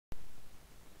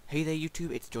Hey there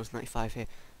YouTube, it's George95 here,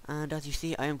 and as you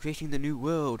see I am creating the new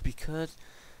world because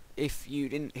if you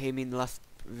didn't hear me in the last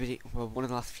video, well one of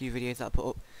the last few videos that I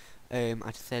put up,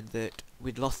 I said that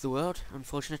we'd lost the world,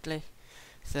 unfortunately.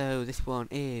 So this one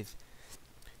is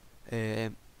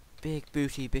Big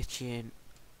Booty Bitchin'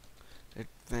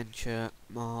 Adventure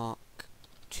Mark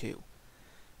 2.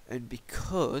 And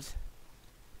because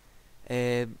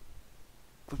we're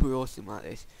awesome like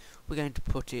this, we're going to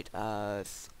put it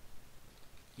as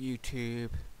YouTube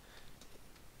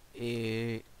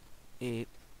it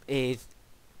is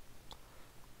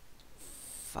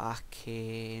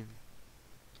fucking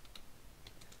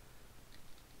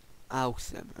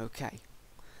awesome. Okay,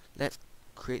 let's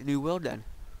create a new world then.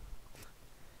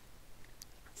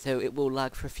 So it will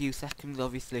lag for a few seconds,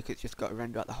 obviously, because it's just got to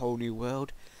render out the whole new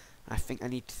world. I think I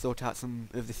need to sort out some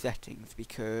of the settings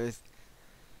because,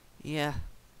 yeah,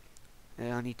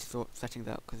 I need to sort settings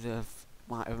out because I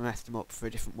might have messed them up for a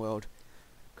different world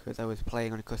because I was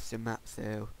playing on a custom map,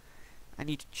 so I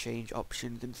need to change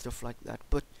options and stuff like that.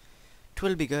 But it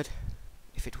will be good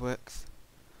if it works,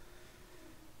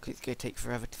 because it's going to take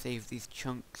forever to save these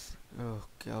chunks. Oh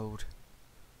god,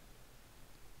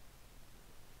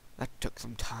 that took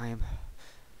some time.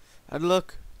 And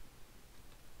look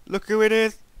who it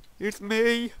is. It's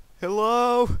me.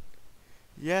 Hello.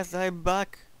 Yes, I'm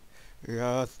back.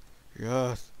 Yes,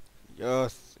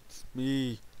 it's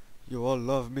me. You all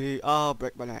love me. I'll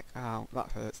break my neck. Ow,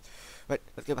 that hurts. Right,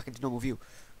 let's go back into normal view.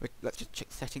 Right, let's just check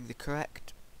settings are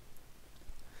correct.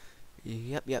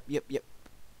 Yep.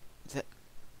 Set.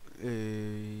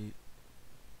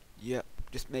 Yep.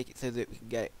 Just make it so that we can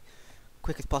get it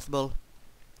quick as possible.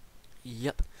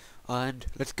 Yep. And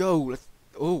let's go.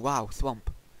 Oh wow,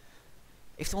 swamp.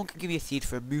 If someone can give me a seed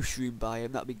for a mushroom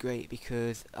biome, that'd be great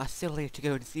because I still need to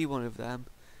go and see one of them.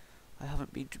 I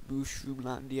haven't been to Mushroom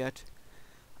Land yet.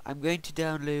 I'm going to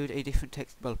download a different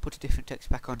text, well, put a different text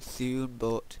pack on soon,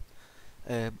 but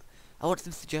I want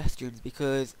some suggestions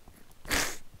because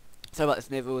sorry about this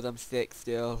neighbourhood, I'm sick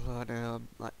still. I know,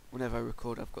 like, whenever I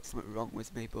record I've got something wrong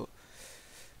with me, but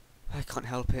I can't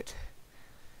help it.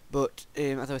 But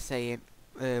as I was saying,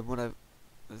 what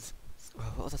was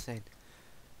I saying?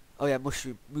 Oh yeah,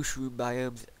 mushroom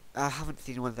biomes. I haven't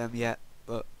seen one of them yet,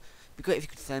 but it'd be great if you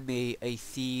could send me a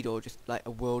seed or just like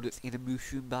a world that's in a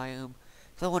mushroom biome.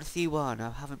 So I want to see one. I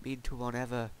haven't been to one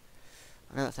ever.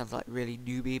 I know that sounds like really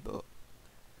newbie, but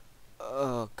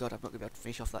oh god, I'm not gonna be able to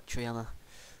finish off that tree, am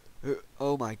I?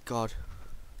 Oh my god.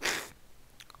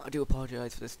 I do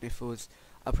apologise for the sniffles.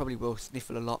 I probably will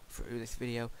sniffle a lot through this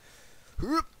video.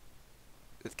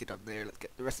 Let's get on there. Let's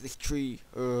get the rest of this tree.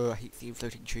 I hate seeing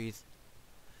floating trees.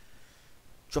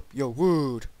 Drop your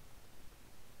wood.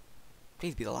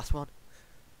 Please be the last one.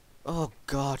 Oh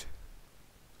god.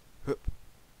 Hup.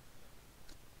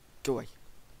 Go away.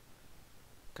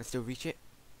 Can I still reach it?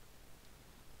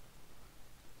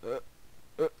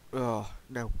 Oh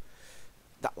no.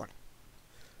 That one.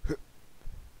 Hup.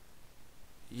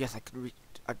 Yes, I can reach.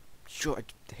 I'm sure I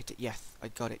hit it. Yes, I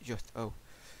got it. Just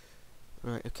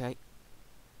right. Okay.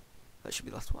 That should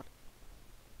be the last one.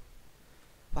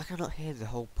 Why can I not hear the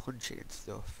whole punching and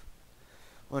stuff?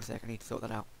 One sec, I need to sort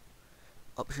that out.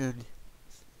 Option,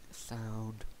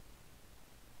 sound,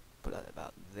 put that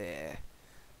about there.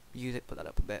 Music, put that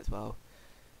up a bit as well.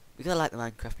 Because I like the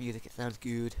Minecraft music, it sounds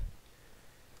good.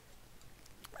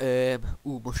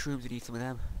 Ooh, mushrooms, I need some of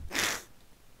them.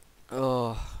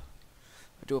 Oh,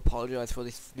 I do apologise for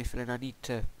this sniffling, I need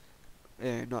to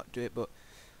not do it, but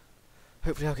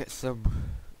hopefully I'll get some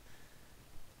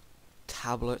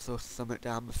tablets or something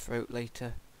down my throat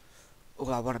later. Oh,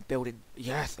 I want a building.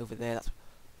 Yes, over there.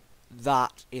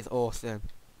 That is awesome.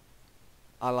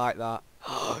 I like that.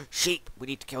 Sheep, we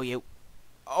need to kill you.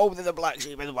 Oh, there's a black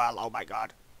sheep as well. Oh my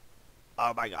god.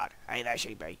 Oh my god. Hey there,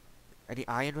 sheepy. Any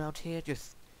iron around here?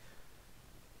 Just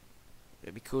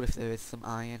it'd be cool if there is some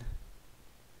iron.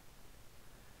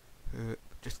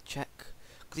 Just check.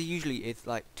 Because usually it's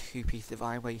like 2 pieces of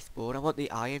iron where you spawn. I want the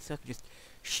iron so I can just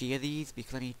shear these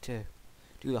because I need to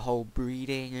do the whole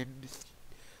breeding and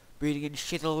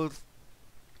shizzles.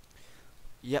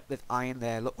 Yep, there's iron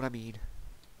there. Look what I mean.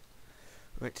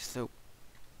 Right, so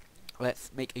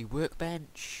let's make a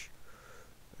workbench.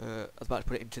 I was about to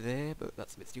put it into there, but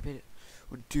that's a bit stupid.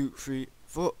 1, 2, 3,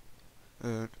 4,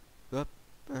 and up,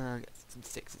 and get some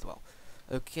sticks as well.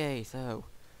 Okay, so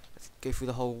let's go through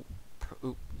the whole.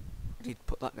 Oop, I need to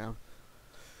put that down.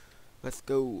 Let's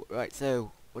go. Right,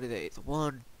 so what is it? It's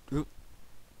 1. Oop.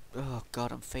 Oh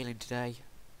god, I'm failing today.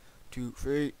 2,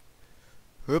 3.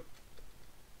 Hup.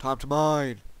 Time to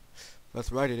mine.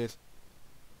 That's right, it is.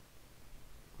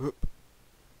 Hup.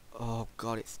 Oh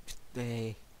god, it's just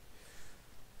there.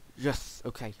 Yes,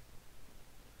 okay.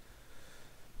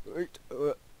 Right,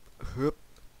 hup.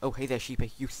 Oh, hey there,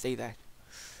 sheepy, you stay there.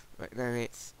 Right, there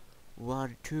it's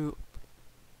 1, 2,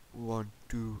 1,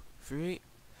 2, 3.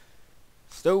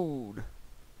 Stone!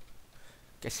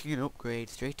 Guess you can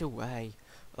upgrade straight away.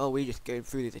 Oh, we're just going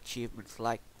through these achievements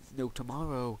like there's no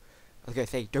tomorrow. I was gonna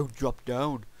say, don't drop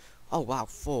down. Oh wow,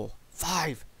 4,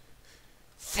 5,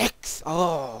 6,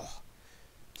 oh,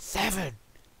 7,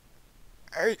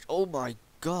 8, oh my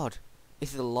god.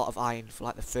 This is a lot of iron for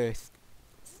like the first.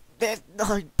 There's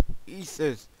 9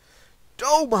 pieces.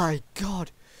 Oh my god.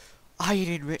 Iron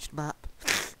enriched map.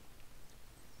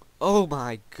 Oh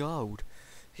my god.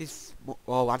 This is,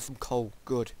 oh, and some coal.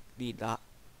 Good. Need that.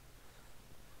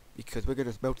 Because we're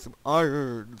gonna smelt some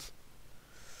irons.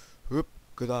 Whoop,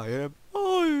 cause I am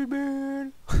Iron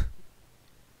Man.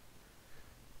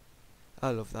 I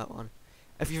love that one.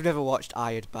 If you've never watched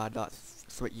Iron Man, that's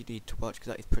what you need to watch because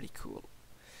that is pretty cool.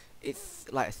 It's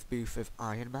like a spoof of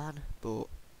Iron Man, but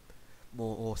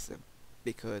more awesome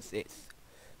because it's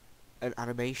an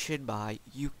animation by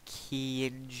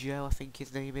Yuki, I think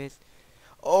his name is.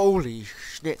 Holy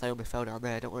schnitz, I almost fell down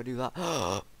there, I don't want to do that.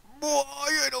 More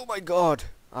iron, oh my god!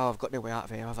 Oh, I've got no way out of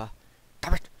here, have I?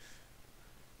 Damn it!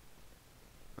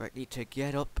 Right, need to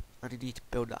get up, and I need to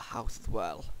build that house as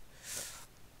well.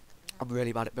 I'm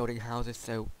really bad at building houses,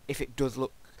 so if it does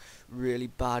look really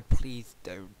bad, please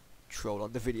don't troll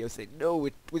on the video saying, no,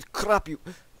 it was crap, you...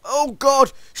 Oh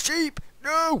god! Sheep!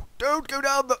 No! Don't go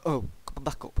down the... Oh, come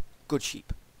back up. Good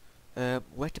sheep.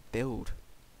 Where to build?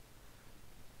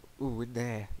 Ooh, in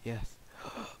there, yes.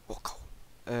 More coal.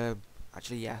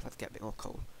 Actually, yeah, let's get a bit more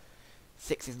coal.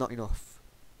 6 is not enough.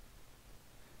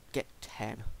 Get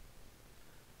 10.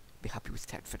 Be happy with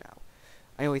 10 for now.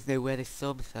 I always know where there's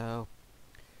some, so...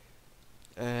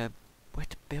 where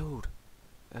to build?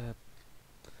 Let's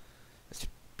just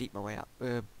beat my way up.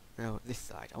 No, this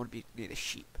side. I want to be near the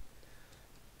sheep.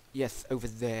 Yes, over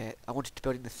there. I wanted to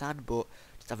build in the sand, but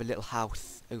just have a little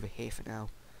house over here for now.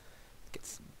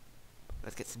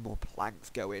 Let's get some more planks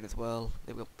going as well.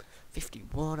 There we go.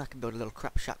 51. I can build a little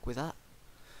crap shack with that.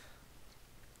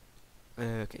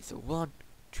 Okay, so 1,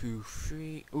 2,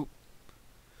 3. Ooh.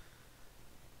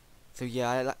 So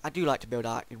yeah, I do like to build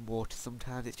art in water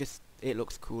sometimes. It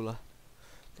looks cooler.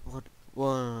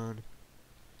 1,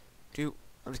 2.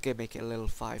 I'm just gonna make it a little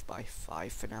 5 by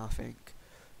 5 for now, I think.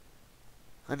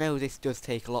 I know this does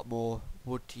take a lot more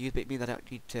wood to use, but it means I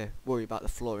don't need to worry about the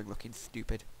flooring looking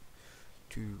stupid.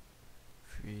 2,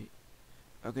 3.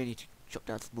 I'm gonna need to chop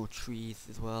down some more trees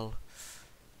as well.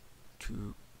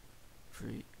 2,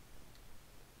 3,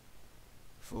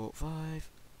 4, 5.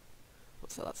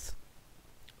 What's that? That's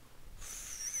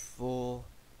 4,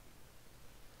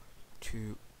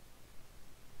 2,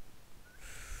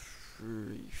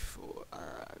 3, 4,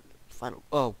 and final.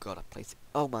 Oh god, I placed it.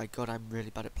 Oh my god, I'm really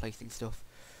bad at placing stuff.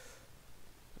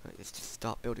 Right, let's just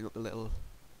start building up the little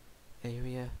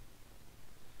area.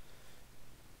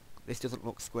 This doesn't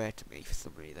look square to me for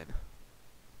some reason.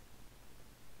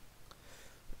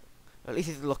 At least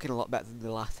it's looking a lot better than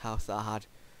the last house that I had,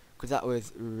 because that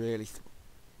was really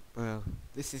well,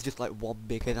 this is just like one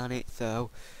bigger than it, so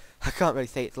I can't really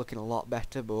say it's looking a lot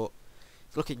better, but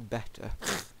it's looking better.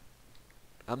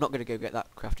 I'm not going to go get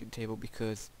that crafting table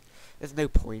because there's no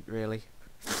point really.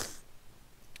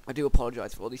 I do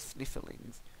apologise for all these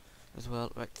snifflings as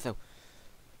well. Right, so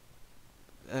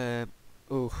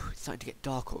oh, it's starting to get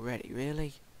dark already,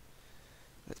 really?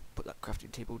 Let's put that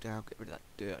crafting table down, get rid of that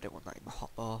dirt, I don't want that in my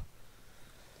hotbar.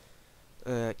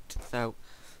 So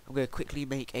I'm going to quickly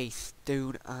make a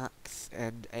stone axe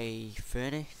and a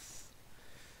furnace,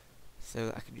 so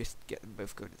that I can just get them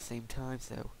both going at the same time.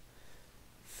 So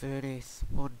furnace,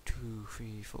 1, 2,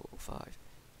 3, 4, 5,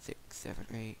 6, 7,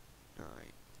 8, 9,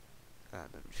 and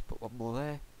then just put one more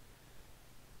there.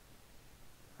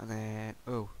 And then,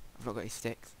 oh, I've not got any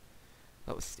sticks.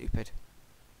 That was stupid.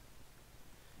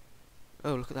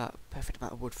 Oh, look at that. Perfect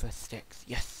amount of wood for sticks.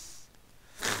 Yes!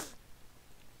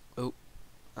 Oh,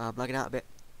 I'm lagging out a bit.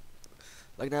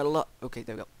 Lagging out a lot. Okay,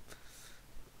 there we go.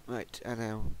 Right, and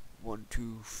now 1,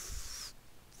 2,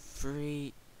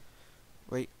 3.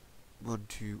 Wait, 1,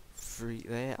 2, 3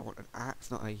 there. I want an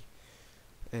axe, not a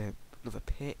another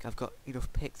pick. I've got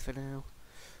enough picks for now.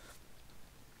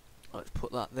 Let's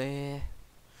put that there.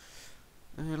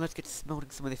 And let's get smelting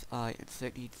some of this iron. So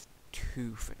it needs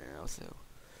 2 for now. So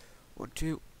 1,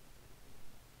 2.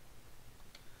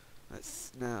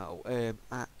 Let's now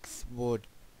axe, wood,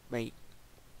 make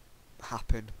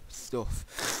happen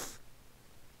stuff.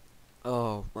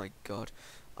 Oh my god.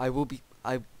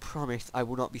 I promise I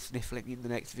will not be sniffling in the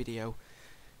next video.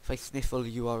 If I sniffle,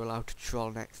 you are allowed to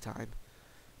troll next time.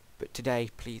 But today,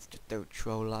 please just don't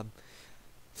troll. I'm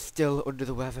still under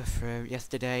the weather from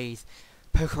yesterday's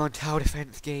Pokemon Tower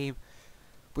Defense game,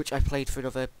 which I played for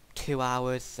another 2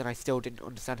 hours, and I still didn't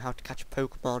understand how to catch a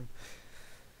Pokemon.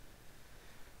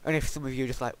 And if some of you are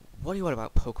just like, what do you want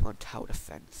about Pokemon Tower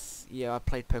Defense? Yeah, I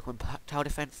played Pokemon Tower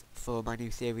Defense for my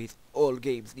new series, All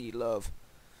Games Need Love.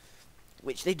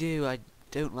 Which they do. I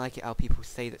don't like it how people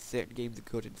say that certain games are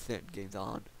good and certain games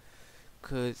aren't.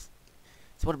 Because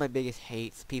it's one of my biggest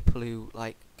hates, people who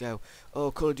like go, oh,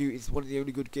 Call of Duty is one of the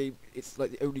only good game, it's like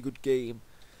the only good game.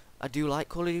 I do like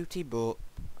Call of Duty, but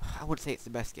I wouldn't say it's the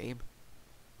best game.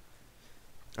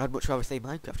 I'd much rather say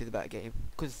Minecraft is a better game,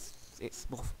 because it's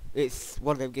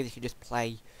one of them games you can just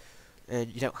play,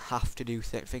 and you don't have to do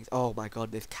certain things. Oh my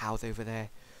god, there's cows over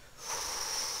there.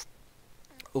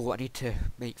 Oh, I need to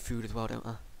make food as well, don't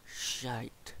I?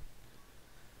 Shite.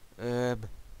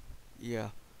 Yeah.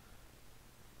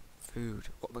 Food.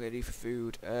 What am I going to do for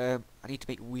food? I need to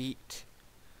make wheat.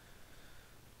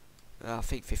 I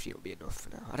think 50 will be enough for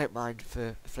now. I don't mind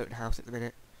for a floating house at the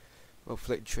minute. Well,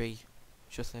 floating tree,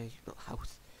 should I say, not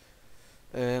house.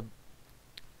 Why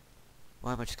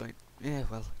am I just going... Yeah,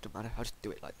 well, it doesn't matter. I'll just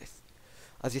do it like this.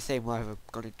 I was just saying why I've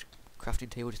gone into crafting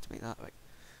table just to make that right.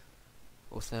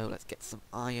 Also, let's get some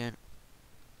iron.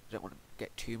 I don't want to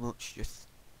get too much, just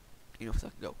enough so I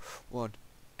can go 1,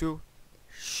 2,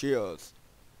 shears.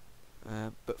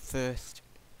 But first,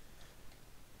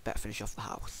 better finish off the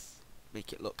house.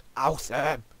 Make it look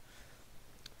awesome!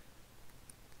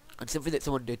 And something that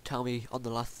someone did tell me on the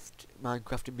last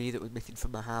Minecraft and me that was missing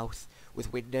from my house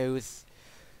was windows.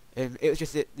 It was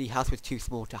just that the house was too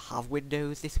small to have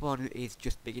windows. This one is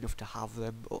just big enough to have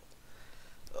them, but...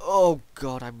 Oh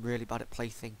god, I'm really bad at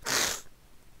placing.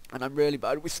 And I'm really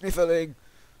bad with sniffling.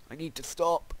 I need to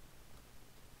stop.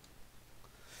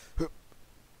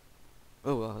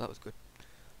 Oh well, that was good.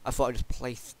 I thought I just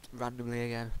placed randomly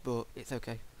again, but it's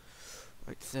okay.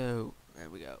 Right, so, there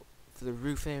we go. For the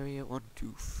roof area, 1,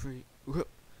 2, 3. Whoop.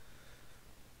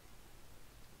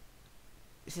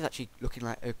 This is actually looking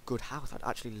like a good house. I'd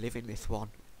actually live in this one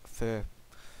for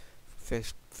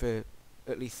at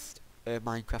least a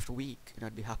Minecraft week, and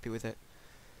I'd be happy with it.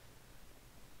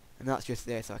 And that's just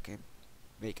there so I can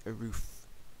make a roof.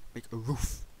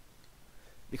 Because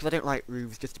I don't like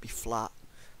roofs just to be flat.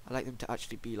 I like them to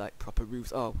actually be like proper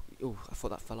roofs. Oh, I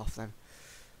thought that fell off then.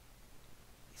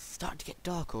 It's starting to get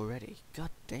dark already.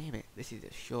 God damn it. This is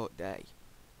a short day.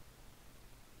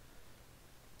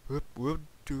 1,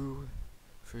 2,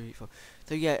 3, 4.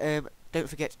 So yeah, don't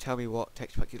forget to tell me what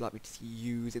texture pack you'd like me to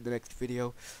use in the next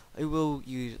video. I will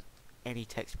use any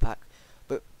texture pack,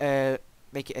 but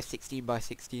make it a 16 by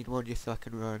 16 one just so I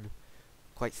can run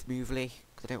quite smoothly,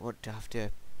 because I don't want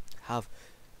to have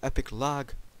epic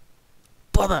lag.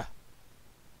 Bummer!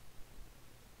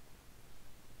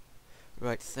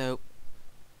 Right, so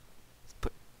let's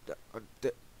put that on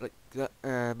like that,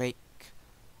 make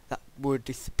that wood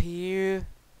disappear.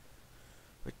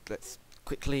 Right, let's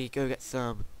quickly go get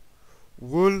some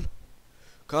wool.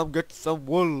 Come get some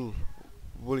wool,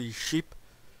 woolly sheep.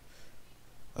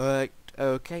 Alright,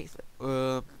 okay,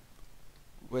 so,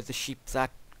 where's the sheep's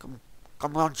at? Come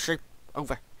on, sheep,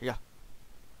 over here.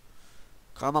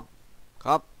 Come on.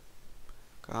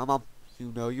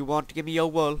 You know you want to give me your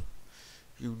wool.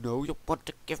 You know you want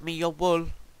to give me your wool.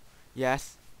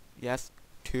 Yes.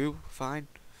 2, fine.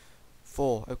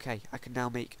 4, okay, I can now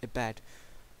make a bed.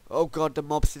 Oh god, the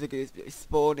mobsters are going to be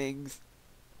spawning. There's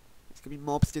going to be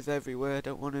mobsters everywhere. I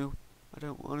don't want to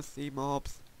see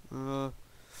mobs. I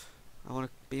want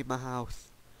to be in my house.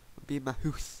 Be in my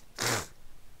house.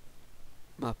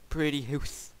 My pretty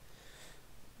house.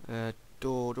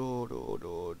 Door,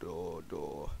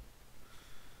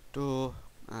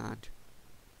 and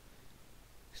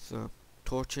some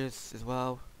torches as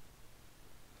well.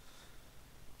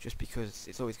 Just because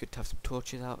it's always good to have some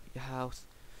torches out your house.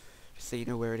 Just so you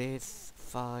know where it is.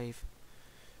 5.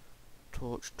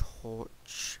 Torch.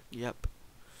 Yep.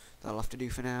 That'll have to do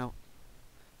for now.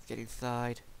 Let's get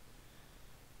inside.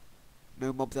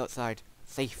 No mobs outside.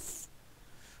 Safe.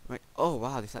 Right. Oh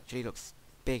wow, this actually looks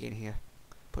big in here.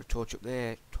 Put a torch up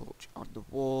there. Torch on the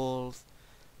walls.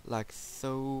 Like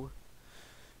so.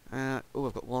 Oh,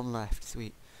 I've got 1 left.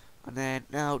 Sweet. And then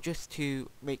now just to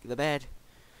make the bed.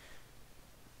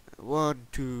 1,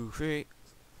 2, 3.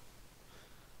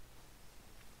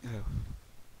 Oh.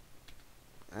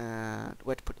 And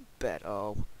where to put the bed?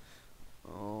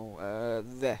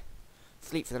 There.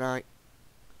 Sleep for the night.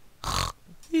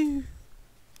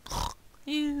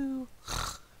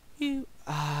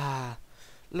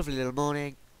 Lovely little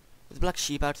morning. There's a black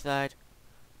sheep outside.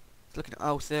 It's looking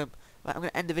awesome. Right, I'm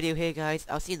going to end the video here, guys.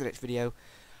 I'll see you in the next video.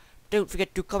 Don't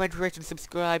forget to comment, rate, and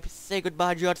subscribe. Say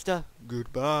goodbye, Jodster.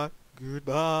 Goodbye,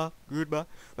 goodbye, goodbye.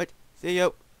 Right, see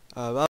you. Bye.